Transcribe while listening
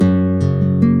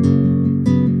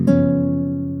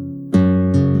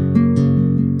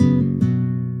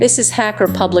This is Hacker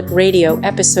Public Radio,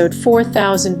 episode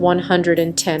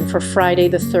 4110 for Friday,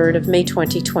 the 3rd of May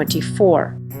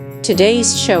 2024.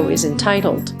 Today's show is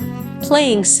entitled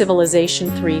Playing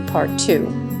Civilization 3 Part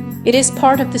 2. It is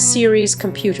part of the series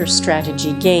Computer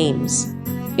Strategy Games.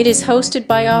 It is hosted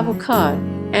by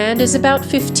Ahukad and is about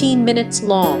 15 minutes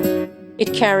long.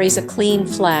 It carries a clean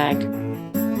flag.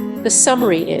 The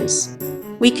summary is,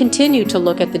 we continue to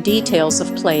look at the details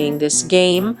of playing this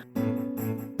game.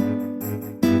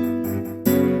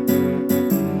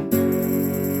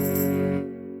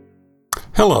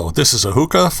 Hello, this is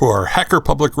Ahuka for Hacker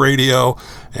Public Radio,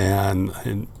 and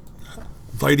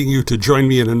inviting you to join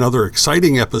me in another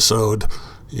exciting episode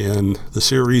in the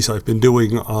series I've been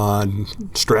doing on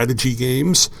strategy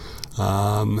games,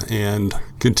 and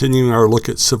continuing our look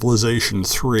at Civilization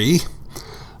 3.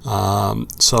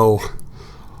 So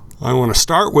I want to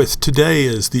start with today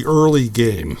is the early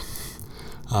game.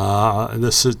 And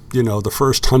this is, the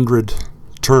first 100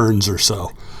 turns or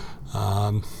so.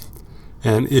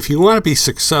 And if you want to be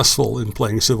successful in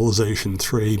playing Civilization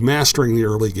 3, mastering the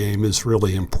early game is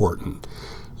really important.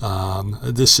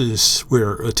 This is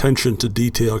where attention to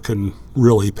detail can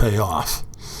really pay off.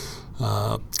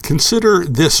 Consider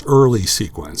this early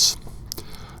sequence.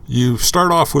 You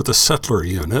start off with a settler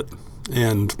unit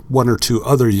and one or two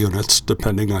other units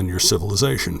depending on your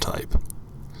civilization type.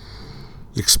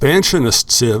 Expansionist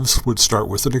civs would start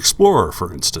with an explorer,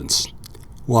 for instance,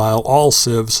 while all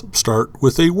civs start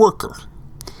with a worker.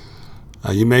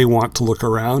 You may want to look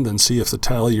around and see if the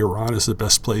tile you're on is the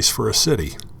best place for a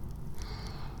city.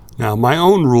 Now, my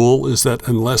own rule is that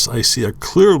unless I see a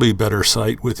clearly better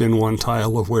site within one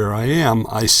tile of where I am,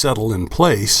 I settle in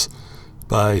place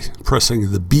by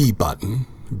pressing the B button.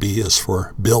 B is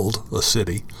for build a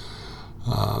city.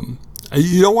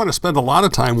 You don't want to spend a lot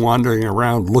of time wandering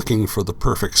around looking for the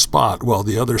perfect spot while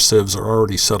the other civs are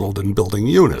already settled in building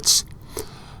units.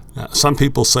 Now, some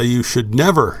people say you should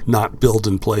never not build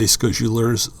in place because you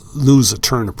lose a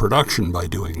turn of production by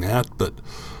doing that, but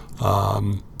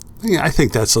I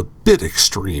think that's a bit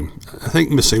extreme. I think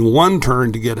missing one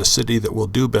turn to get a city that will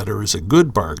do better is a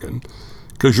good bargain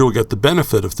because you'll get the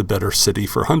benefit of the better city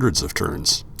for hundreds of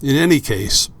turns. In any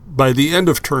case, by the end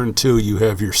of turn 2, you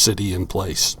have your city in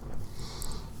place.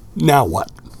 Now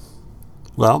what?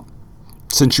 Well,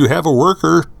 since you have a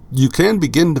worker, you can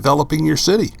begin developing your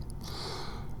city.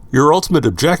 Your ultimate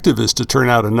objective is to turn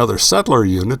out another settler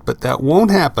unit, but that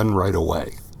won't happen right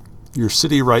away. Your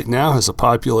city right now has a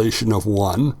population of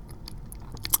 1,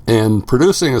 and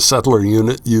producing a settler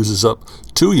unit uses up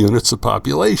 2 units of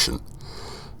population.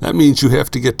 That means you have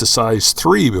to get to size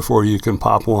 3 before you can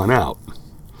pop one out.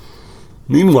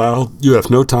 Meanwhile, you have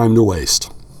no time to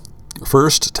waste.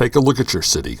 First, take a look at your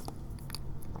city.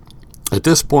 At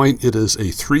this point, it is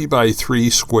a 3x3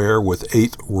 square with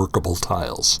 8 workable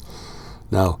tiles.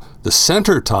 Now, the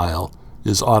center tile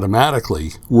is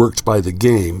automatically worked by the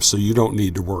game, so you don't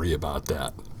need to worry about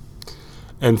that.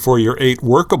 And for your 8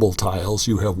 workable tiles,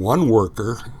 you have 1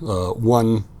 worker,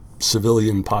 1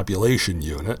 civilian population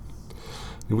unit.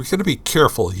 And we've got to be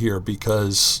careful here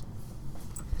because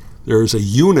there's a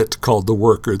unit called the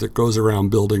worker that goes around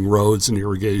building roads and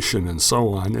irrigation and so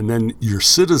on, and then your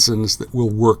citizens that will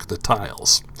work the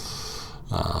tiles.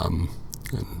 And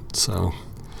so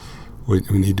we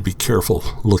need to be careful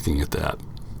looking at that.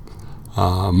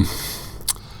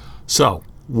 So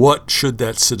what should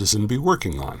that citizen be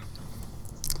working on?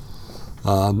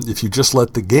 If you just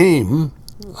let the game,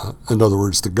 in other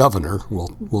words, the governor,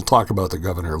 we'll talk about the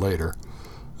governor later,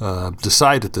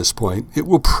 decide at this point, it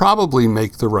will probably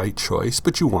make the right choice,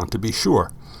 but you want to be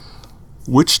sure.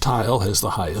 Which tile has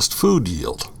the highest food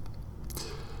yield?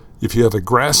 If you have a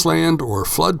grassland or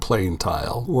floodplain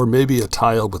tile, or maybe a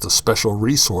tile with a special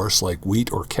resource like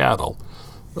wheat or cattle,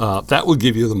 that will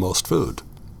give you the most food.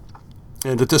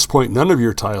 And at this point, none of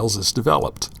your tiles is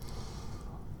developed.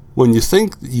 When you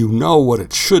think you know what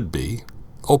it should be,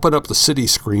 open up the city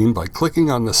screen by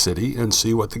clicking on the city and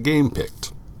see what the game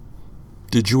picked.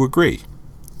 Did you agree?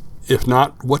 If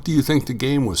not, what do you think the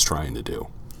game was trying to do?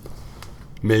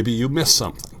 Maybe you missed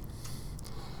something.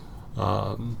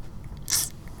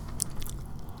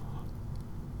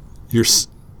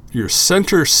 Your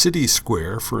center city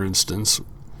square, for instance,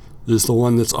 is the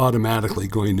one that's automatically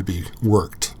going to be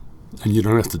worked, and you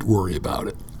don't have to worry about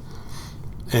it.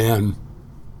 And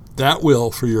that will,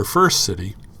 for your first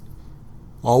city,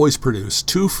 always produce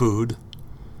 2 food,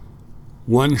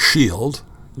 1 shield.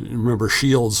 Remember,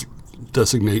 shields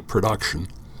designate production,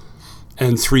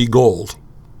 and 3 gold.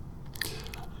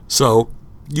 So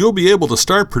you'll be able to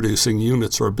start producing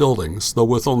units or buildings, though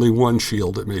with only 1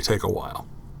 shield it may take a while.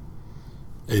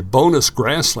 A bonus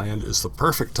grassland is the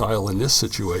perfect tile in this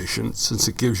situation since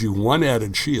it gives you 1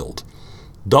 added shield,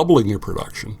 doubling your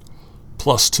production,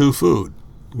 plus 2 food,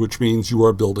 which means you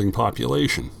are building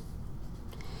population.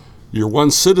 Your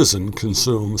 1 citizen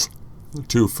consumes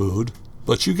 2 food,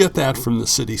 but you get that from the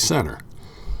city center.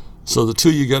 So the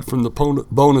 2 you get from the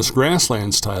bonus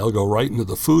grasslands tile go right into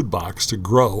the food box to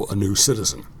grow a new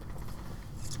citizen.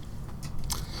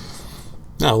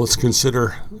 Now let's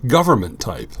consider government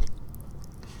type.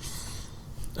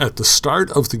 At the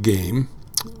start of the game,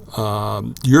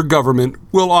 your government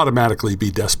will automatically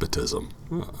be despotism.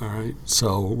 All right,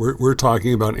 so we're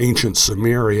talking about ancient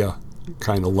Sumeria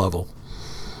kind of level.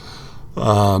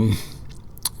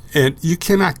 And you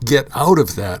cannot get out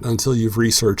of that until you've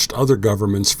researched other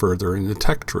governments further in the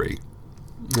tech tree.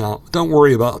 Now, don't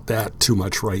worry about that too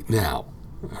much right now.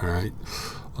 All right,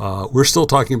 we're still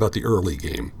talking about the early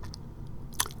game.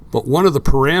 But one of the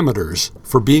parameters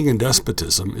for being in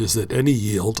despotism is that any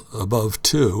yield above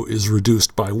 2 is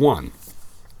reduced by 1.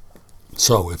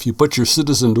 So if you put your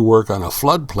citizen to work on a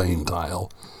floodplain tile,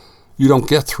 you don't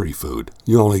get 3 food.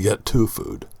 You only get 2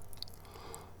 food.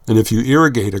 And if you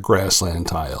irrigate a grassland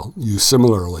tile, you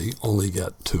similarly only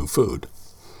get 2 food.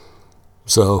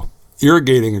 So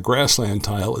irrigating a grassland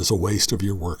tile is a waste of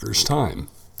your workers' time.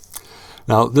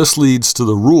 Now, this leads to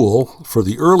the rule for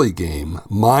the early game: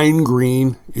 mine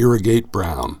green, irrigate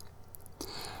brown.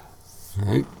 All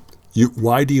right?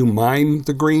 Why do you mine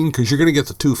the green? Because you're going to get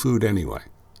the 2 food anyway.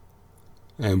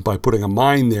 And by putting a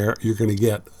mine there, you're going to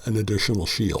get an additional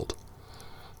shield.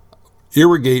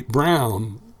 Irrigate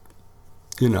brown,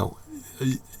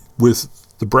 with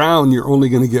the brown, you're only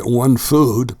going to get 1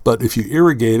 food, but if you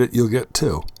irrigate it, you'll get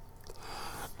 2.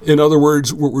 In other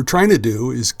words, what we're trying to do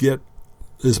is get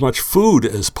as much food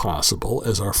as possible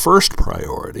as our first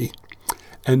priority,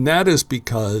 and that is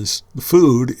because the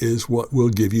food is what will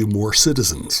give you more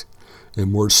citizens.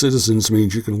 And more citizens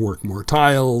means you can work more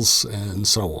tiles and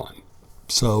so on.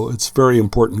 So it's a very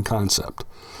important concept.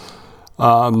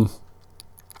 Now,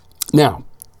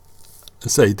 I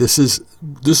say this is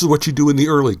what you do in the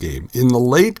early game. In the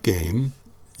late game,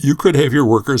 you could have your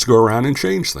workers go around and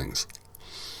change things.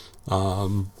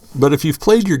 But if you've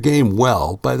played your game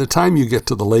well, by the time you get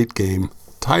to the late game,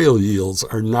 tile yields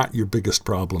are not your biggest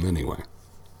problem anyway.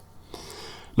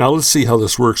 Now let's see how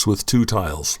this works with 2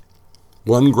 tiles.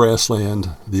 1 grassland,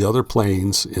 the other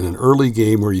plains, in an early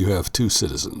game where you have 2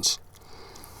 citizens.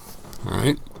 All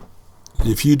right?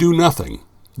 If you do nothing,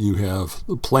 you have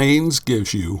the plains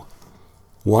gives you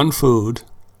 1 food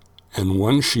and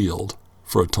 1 shield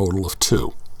for a total of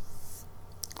 2.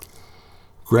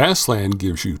 Grassland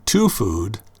gives you 2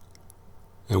 food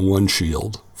and 1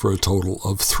 shield for a total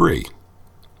of 3.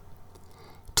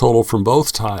 Total from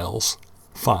both tiles,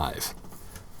 5.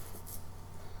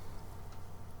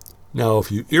 Now, if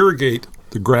you irrigate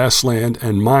the grassland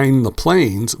and mine the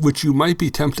plains, which you might be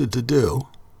tempted to do,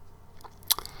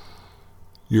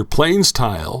 your plains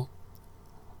tile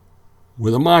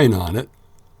with a mine on it,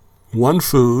 1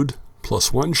 food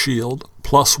plus 1 shield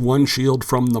plus 1 shield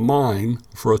from the mine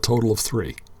for a total of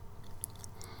 3.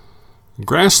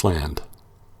 Grassland,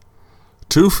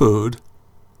 2 food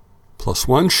plus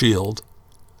 1 shield,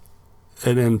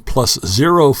 and then plus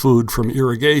 0 food from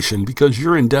irrigation because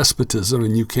you're in despotism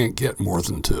and you can't get more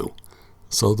than 2.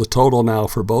 So the total now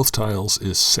for both tiles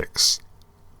is 6.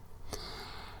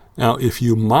 Now, if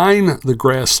you mine the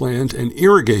grassland and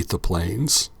irrigate the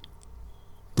plains,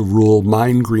 the rule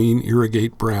mine green,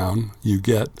 irrigate brown, you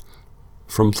get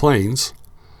from plains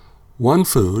 1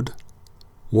 food,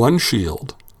 1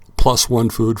 shield, plus 1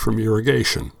 food from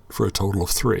irrigation for a total of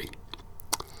 3.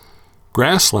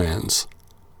 Grasslands,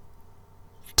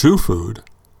 2 food,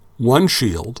 1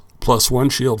 shield, plus 1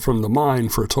 shield from the mine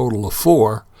for a total of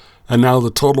 4, and now the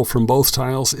total from both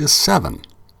tiles is 7.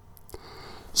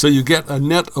 So you get a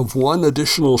net of 1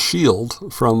 additional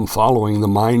shield from following the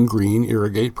mine green,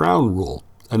 irrigate brown rule,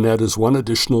 and that is 1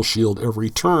 additional shield every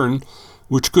turn,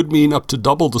 which could mean up to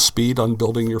double the speed on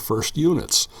building your first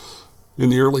units. In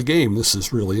the early game, this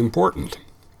is really important.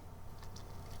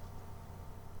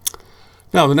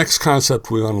 Now, the next concept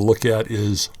we want to look at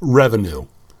is revenue.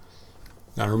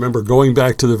 Now, remember, going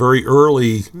back to the very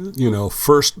early,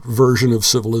 first version of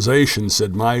civilization,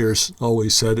 Sid Meier's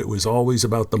always said it was always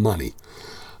about the money.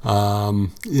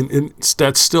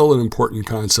 That's still an important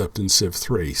concept in Civ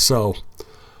 3. So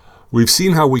we've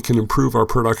seen how we can improve our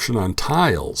production on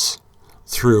tiles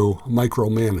through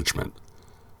micromanagement.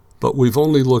 But we've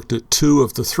only looked at 2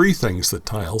 of the 3 things that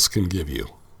tiles can give you.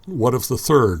 What of the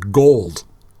third? Gold,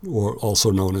 or also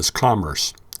known as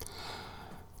commerce.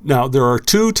 Now, there are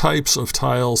 2 types of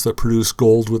tiles that produce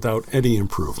gold without any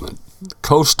improvement.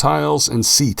 coast tiles and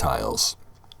sea tiles.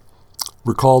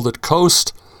 Recall that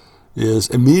coast is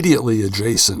immediately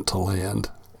adjacent to land,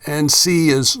 and sea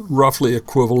is roughly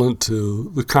equivalent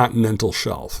to the continental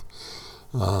shelf,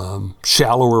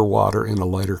 shallower water in a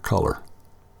lighter color.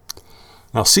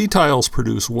 Now, sea tiles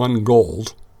produce 1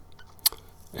 gold,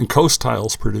 and coast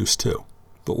tiles produce 2.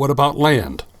 But what about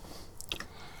land?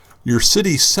 Your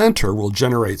city center will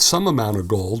generate some amount of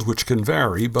gold, which can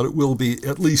vary, but it will be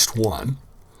at least 1.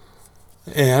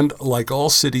 And like all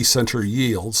city center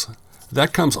yields,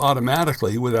 that comes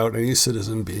automatically without any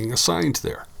citizen being assigned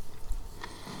there.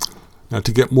 Now,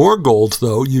 to get more gold,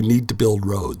 though, you need to build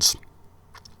roads.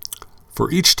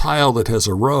 For each tile that has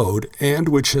a road and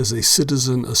which has a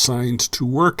citizen assigned to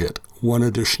work it, 1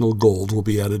 additional gold will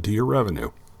be added to your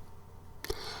revenue.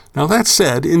 Now, that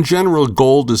said, in general,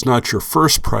 gold is not your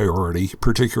first priority,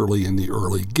 particularly in the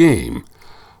early game.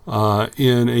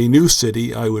 In a new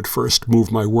city, I would first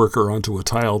move my worker onto a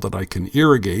tile that I can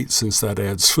irrigate, since that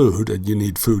adds food, and you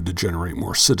need food to generate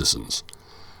more citizens.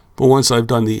 But once I've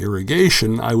done the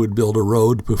irrigation, I would build a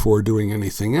road before doing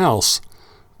anything else,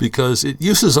 because it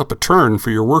uses up a turn for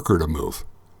your worker to move.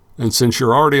 And since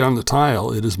you're already on the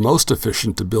tile, it is most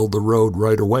efficient to build the road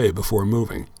right away before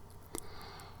moving.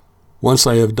 Once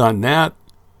I have done that,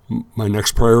 my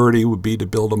next priority would be to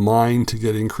build a mine to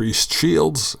get increased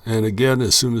shields, and again,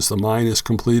 as soon as the mine is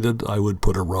completed, I would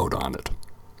put a road on it.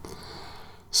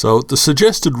 So the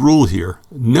suggested rule here,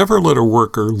 never let a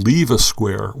worker leave a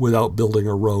square without building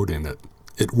a road in it.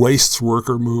 It wastes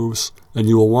worker moves, and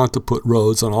you will want to put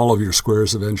roads on all of your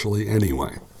squares eventually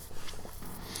anyway.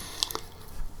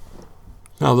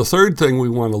 Now, the third thing we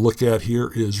want to look at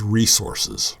here is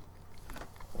resources.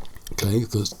 Okay,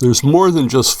 there's more than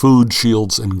just food,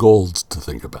 shields, and gold to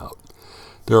think about.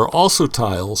 There are also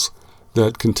tiles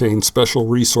that contain special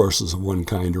resources of one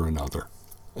kind or another,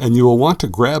 and you will want to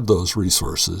grab those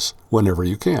resources whenever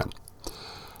you can.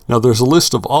 Now, there's a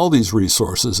list of all these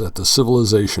resources at the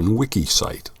Civilization Wiki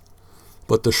site,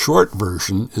 but the short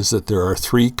version is that there are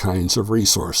 3 kinds of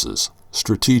resources: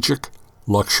 strategic,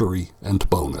 luxury, and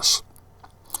bonus.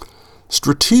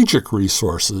 Strategic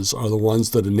resources are the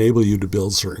ones that enable you to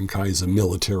build certain kinds of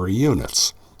military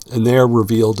units, and they are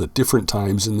revealed at different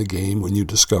times in the game when you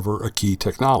discover a key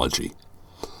technology.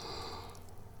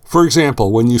 For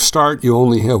example, when you start, you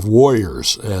only have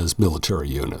warriors as military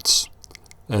units,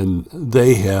 and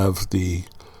they have the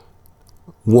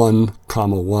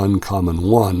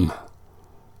 1,1,1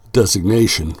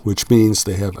 designation, which means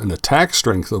they have an attack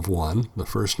strength of 1, the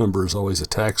first number is always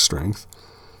attack strength,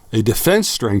 a defense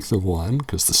strength of 1,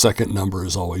 because the second number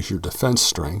is always your defense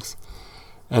strength,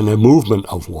 and a movement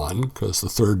of 1, because the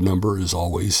third number is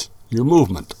always your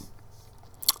movement.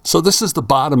 So this is the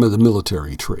bottom of the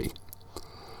military tree.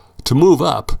 To move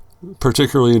up,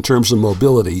 particularly in terms of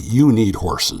mobility, you need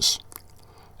horses.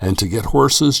 And to get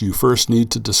horses, you first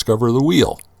need to discover the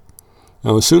wheel.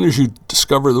 Now, as soon as you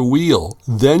discover the wheel,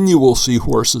 then you will see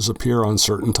horses appear on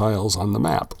certain tiles on the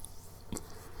map.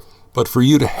 But for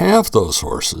you to have those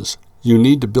horses, you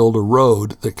need to build a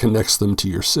road that connects them to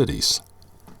your cities.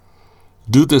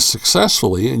 Do this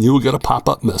successfully, and you will get a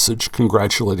pop-up message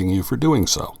congratulating you for doing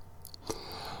so.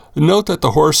 Note that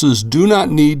the horses do not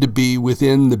need to be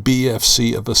within the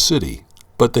BFC of a city,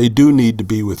 but they do need to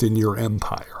be within your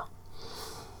empire.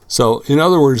 So, in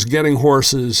other words, getting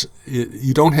horses,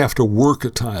 you don't have to work a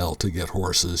tile to get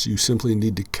horses. You simply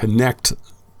need to connect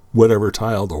whatever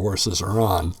tile the horses are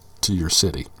on to your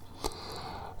city.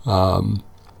 The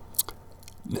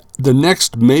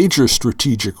next major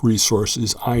strategic resource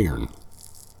is iron,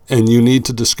 and you need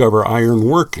to discover iron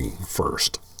working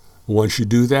first. Once you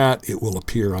do that, it will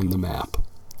appear on the map.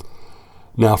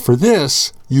 Now, for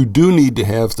this, you do need to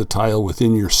have the tile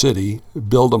within your city,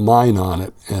 build a mine on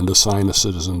it, and assign a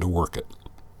citizen to work it.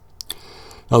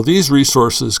 Now, these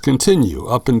resources continue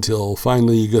up until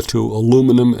finally you get to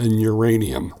aluminum and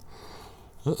uranium.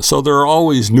 So there are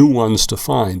always new ones to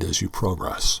find as you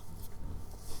progress.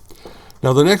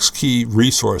 Now, the next key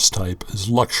resource type is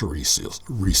luxury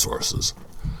resources.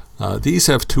 These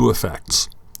have 2 effects.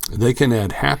 They can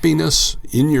add happiness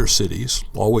in your cities,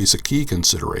 always a key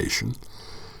consideration,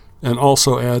 and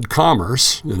also add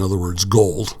commerce, in other words,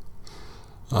 gold.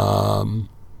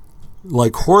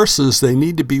 Like horses, they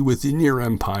need to be within your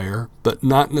empire, but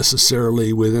not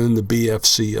necessarily within the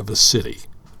BFC of a city.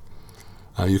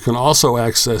 You can also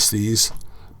access these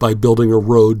by building a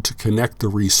road to connect the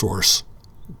resource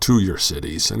to your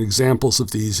cities, and examples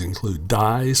of these include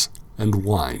dyes and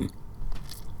wine.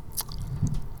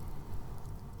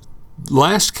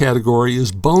 Last category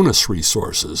is bonus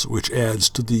resources, which adds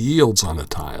to the yields on a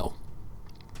tile.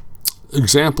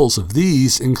 Examples of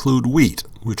these include wheat,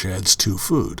 which adds 2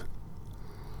 food.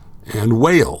 And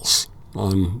whales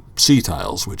on sea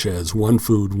tiles, which adds 1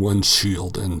 food, 1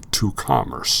 shield, and 2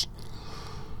 commerce.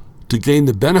 To gain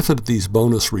the benefit of these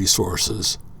bonus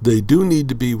resources, they do need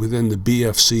to be within the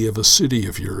BFC of a city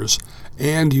of yours,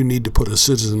 and you need to put a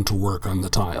citizen to work on the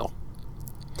tile.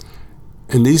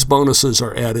 And these bonuses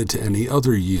are added to any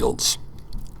other yields.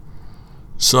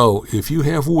 So if you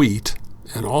have wheat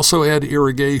and also add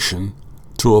irrigation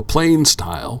to a plains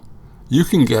tile, you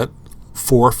can get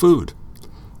 4 food.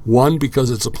 1 because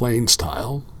it's a plains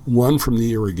tile, 1 from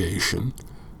the irrigation,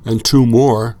 and 2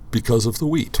 more because of the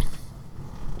wheat.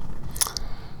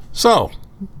 So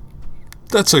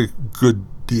that's a good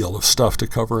deal of stuff to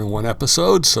cover in one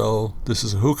episode. So this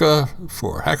is Ahuka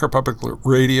for Hacker Public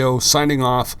Radio signing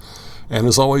off, and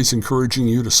as always encouraging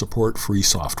you to support free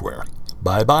software.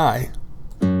 Bye-bye.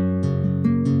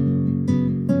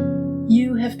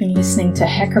 You have been listening to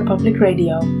Hacker Public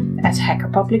Radio at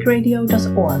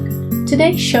hackerpublicradio.org.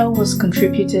 Today's show was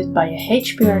contributed by a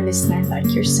HPR listener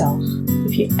like yourself.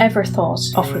 If you ever thought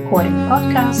of recording a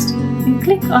podcast, then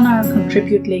click on our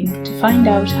contribute link to find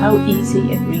out how easy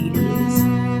it really is.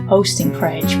 Hosting for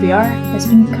HPR has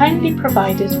been kindly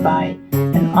provided by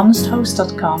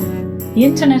anhonesthost.com, the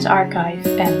Internet Archive,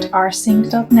 and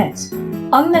rsync.net.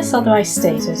 Unless otherwise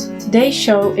stated, today's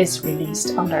show is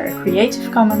released under a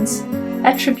Creative Commons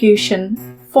Attribution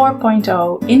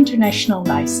 4.0 International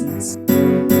License.